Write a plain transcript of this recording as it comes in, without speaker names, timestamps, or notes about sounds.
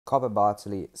Coppi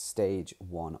Bartali, stage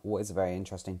 1. Always a very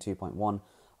interesting 2.1.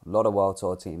 A lot of World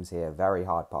Tour teams here. Very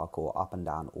hard parkour, up and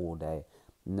down all day.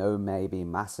 No maybe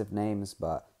massive names,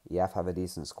 but EF have a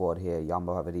decent squad here.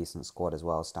 Jumbo have a decent squad as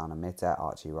well. Stana Mitte,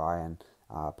 Archie Ryan,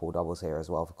 Paul Doubles here as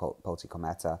well for Polti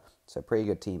Cometa. So pretty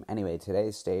good team. Anyway,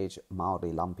 today's stage,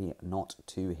 mildly lumpy, not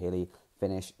too hilly.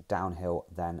 Finish downhill,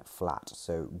 then flat.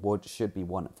 So wood should be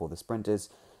one for the sprinters.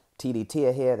 TDT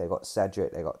are here. They got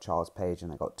Cedric, they got Charles Page,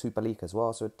 and they got Tupalik as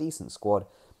well. So a decent squad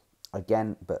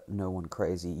again, but no one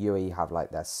crazy. UAE have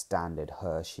like their standard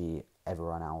Hershey,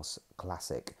 everyone else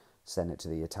classic. Send it to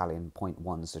the Italian point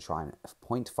ones to try and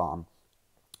point farm.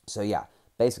 So yeah,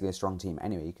 basically a strong team.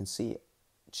 Anyway, you can see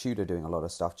Tudor doing a lot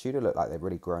of stuff. Tudor look like they've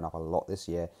really grown up a lot this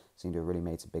year. Seem to have really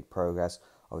made some big progress.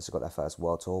 Obviously got their first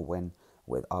World Tour win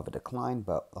with Arva Decline,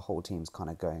 but the whole team's kind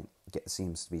of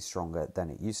seems to be stronger than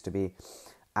it used to be.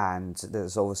 And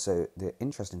there's also the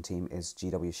interesting team is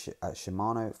GW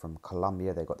Shimano from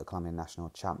Colombia. They got the Colombian national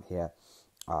champ here,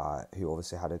 who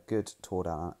obviously had a good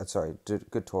tour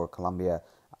good tour of Colombia.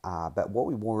 But what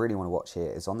we really want to watch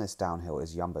here is on this downhill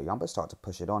is Jumbo. Jumbo start to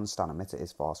push it on. Stana Mitte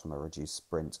is fast from a reduced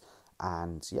sprint,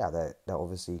 and yeah, they're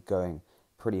obviously going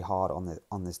pretty hard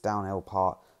on this downhill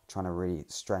part, trying to really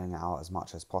strain it out as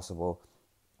much as possible.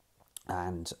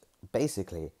 And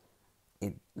basically,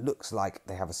 it looks like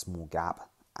they have a small gap.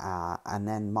 And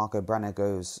then Marco Brenner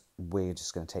goes, we're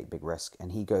just going to take big risk.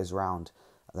 And he goes around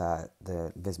the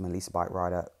Visma Lease bike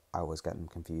rider. I always get them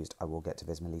confused. I will get to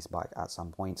Visma Lease bike at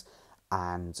some point.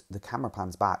 And the camera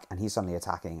pans back and he's suddenly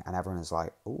attacking. And everyone is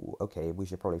like, oh, okay, we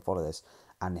should probably follow this.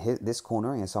 And this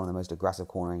cornering is some of the most aggressive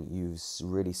cornering you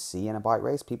really see in a bike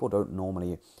race. People don't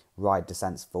normally ride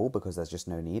descents full because there's just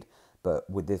no need. But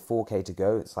with the 4K to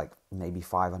go, it's like maybe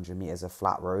 500 meters of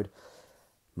flat road.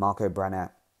 Marco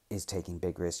Brenner is taking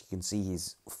big risks. You can see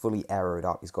he's fully aeroed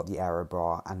up. He's got the aero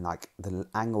bra, and like the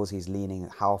angles he's leaning,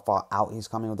 how far out he's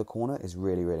coming with the corner is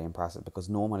really, really impressive, because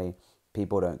normally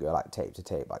people don't go like tape to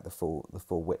tape, like the full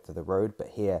width of the road. But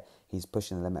here he's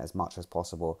pushing the limit as much as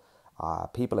possible.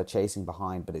 People are chasing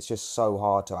behind, but it's just so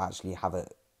hard to actually have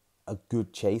a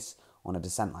good chase on a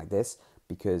descent like this,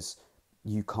 because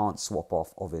you can't swap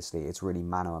off. Obviously, it's really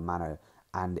mano a mano.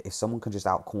 And if someone can just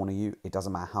out corner you, it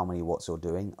doesn't matter how many watts you're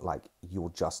doing, like you'll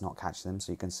just not catch them.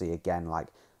 So you can see again, like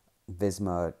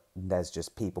Visma, there's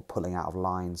just people pulling out of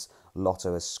lines.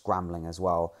 Lotto is scrambling as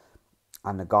well.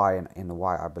 And the guy in the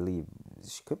white, I believe,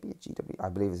 she could be a GW, I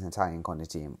believe it's an Italian Conti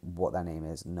team. What their name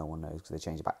is, no one knows, because they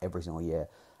change about every single year.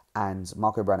 And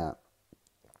Marco Brenner,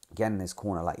 again in this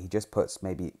corner, like he just puts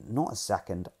maybe not a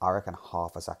second, I reckon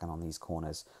half a second on these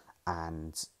corners.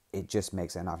 And it just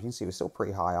makes it enough. You can see we're still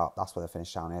pretty high up. That's where the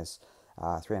finish down is.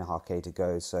 3.5k to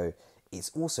go. So it's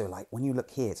also like, when you look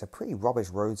here, it's a pretty rubbish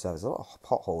road surface. A lot of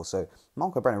potholes. So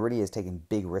Marco Brenner really is taking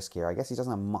big risk here. I guess he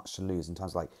doesn't have much to lose in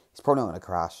terms of like, he's probably not going to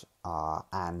crash.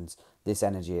 And this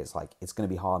energy, it's like, it's going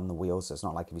to be hard on the wheels. So it's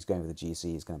not like if he's going with the GC,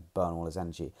 he's going to burn all his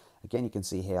energy. Again, you can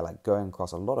see here, like going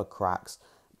across a lot of cracks,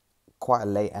 quite a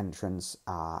late entrance,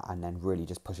 and then really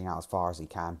just pushing out as far as he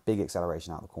can. Big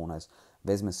acceleration out the corners.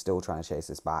 Visma's still trying to chase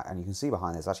this back, and you can see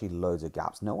behind there's actually loads of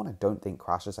gaps. No one, I don't think,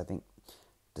 crashes. I think,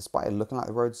 despite it looking like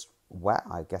the road's wet,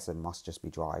 I guess it must just be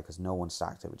dry, because no one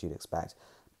stacked it, which you'd expect.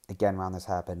 Again, around this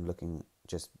hairpin, looking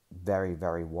just very,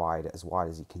 very wide as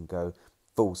he can go.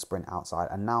 Full sprint outside,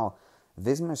 and now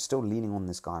Visma is still leaning on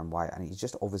this guy in white, and he's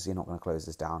just obviously not going to close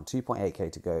this down.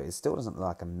 2.8k to go. It still doesn't look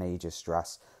like a major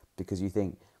stress, because you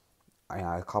think,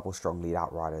 a couple strong lead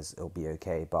out riders, it'll be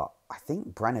okay. But I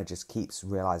think Brenner just keeps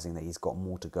realizing that he's got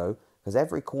more to go, because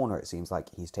every corner it seems like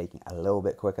he's taking a little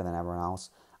bit quicker than everyone else.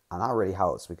 And that really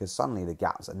helps, because suddenly the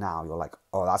gaps are now, you're like,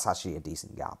 oh, that's actually a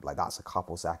decent gap. Like, that's a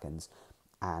couple seconds.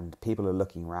 And people are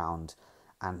looking around.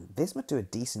 And Visma do a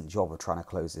decent job of trying to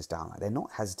close this down. Like, they're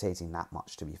not hesitating that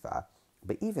much, to be fair.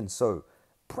 But even so,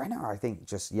 Brenner, I think,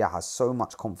 just, has so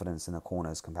much confidence in the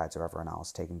corners compared to everyone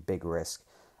else, taking big risk.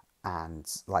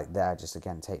 And like they're just,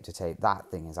 again, tape to tape. That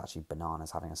thing is actually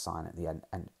bananas, having a sign at the end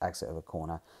and exit of a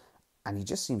corner. And he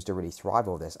just seems to really thrive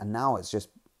all this. And now it's just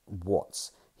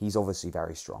Watts. He's obviously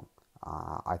very strong.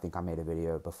 I think I made a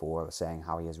video before saying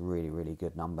how he has really, really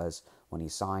good numbers when he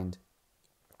signed.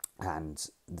 And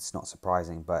it's not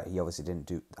surprising, but he obviously didn't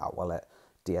do that well at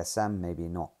DSM. Maybe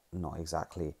not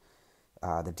exactly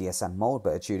the DSM mold,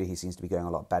 but at Tudor he seems to be going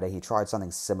a lot better. He tried something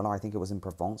similar, I think it was in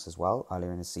Provence as well,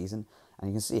 earlier in the season. And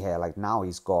you can see here, like now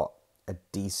he's got a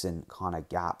decent kind of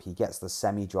gap. He gets the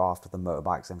semi-draft of the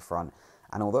motorbikes in front.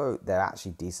 And although they're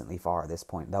actually decently far at this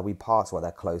point, there'll be parts where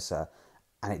they're closer.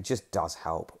 And it just does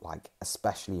help, like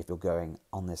especially if you're going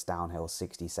on this downhill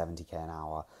 60, 70k an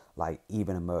hour, like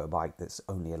even a motorbike that's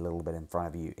only a little bit in front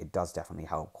of you, it does definitely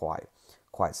help quite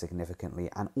quite significantly.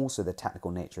 And also the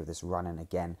technical nature of this running,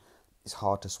 again, it's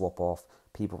hard to swap off.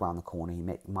 People around the corner,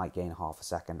 he might gain half a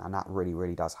second, and that really,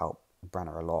 really does help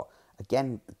Brenner a lot.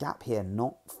 Again, gap here,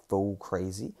 not full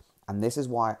crazy, and this is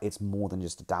why it's more than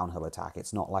just a downhill attack.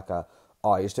 It's not like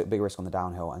I just took a big risk on the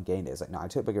downhill and gained it. It's like, no, I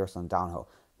took a big risk on the downhill.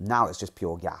 Now it's just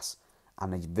pure gas.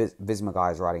 And the Visma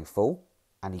guy is riding full,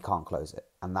 and he can't close it.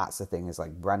 And that's the thing, is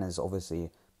like, Brenner's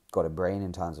obviously got a brain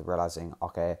in terms of realizing,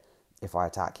 okay, if I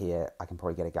attack here, I can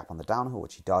probably get a gap on the downhill,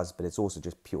 which he does, but it's also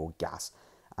just pure gas.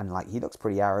 And like, he looks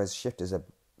pretty arrows. Shifters are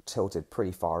tilted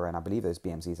pretty far in. I believe those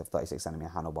BMCs have 36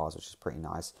 centimeter handlebars, which is pretty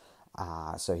nice.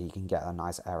 So he can get a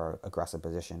nice aero aggressive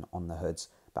position on the hoods.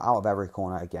 But out of every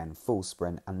corner, again, full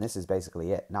sprint. And this is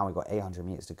basically it. Now we've got 800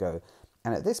 meters to go.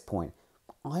 And at this point,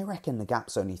 I reckon the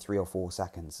gap's only 3 or 4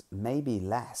 seconds, maybe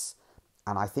less.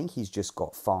 And I think he's just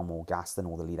got far more gas than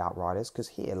all the lead-out riders. Because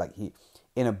here, like,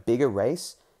 in a bigger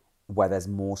race where there's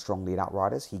more strong lead-out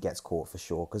riders, he gets caught for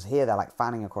sure. Because here they're like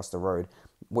fanning across the road.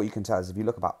 What you can tell is if you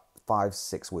look about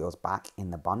 5-6 wheels back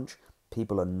in the bunch,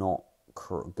 people are not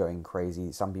going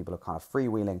crazy. Some people are kind of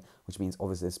freewheeling, which means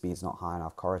obviously the speed's not high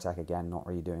enough. Korotek, again, not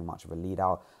really doing much of a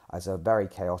lead-out. It's a very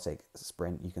chaotic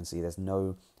sprint. You can see there's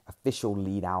no official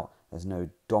lead-out. There's no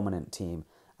dominant team.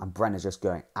 And Brenner's just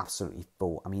going absolutely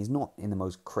full. I mean, he's not in the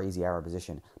most crazy aero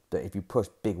position, but if you push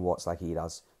big watts like he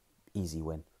does, easy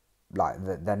win. Like,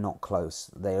 they're not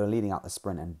close. They are leading out the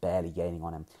sprint and barely gaining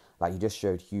on him. Like, he just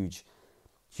showed huge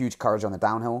courage on the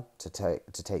downhill to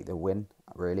take the win,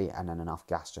 really, and then enough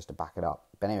gas just to back it up.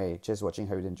 But anyway, cheers for watching.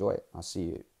 Hope you enjoy it. I'll see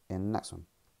you in the next one.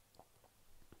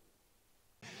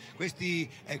 Questi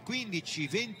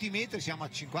 15-20 metri, siamo a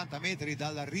 50 metri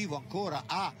dall'arrivo ancora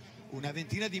a una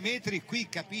ventina di metri. Qui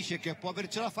capisce che può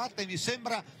avercela fatta e mi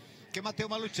sembra che Matteo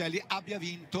Malucelli abbia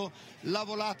vinto la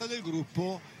volata del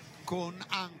gruppo con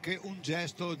anche un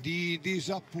gesto di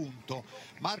disappunto.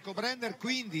 Marco Brenner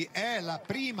quindi è la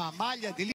prima maglia di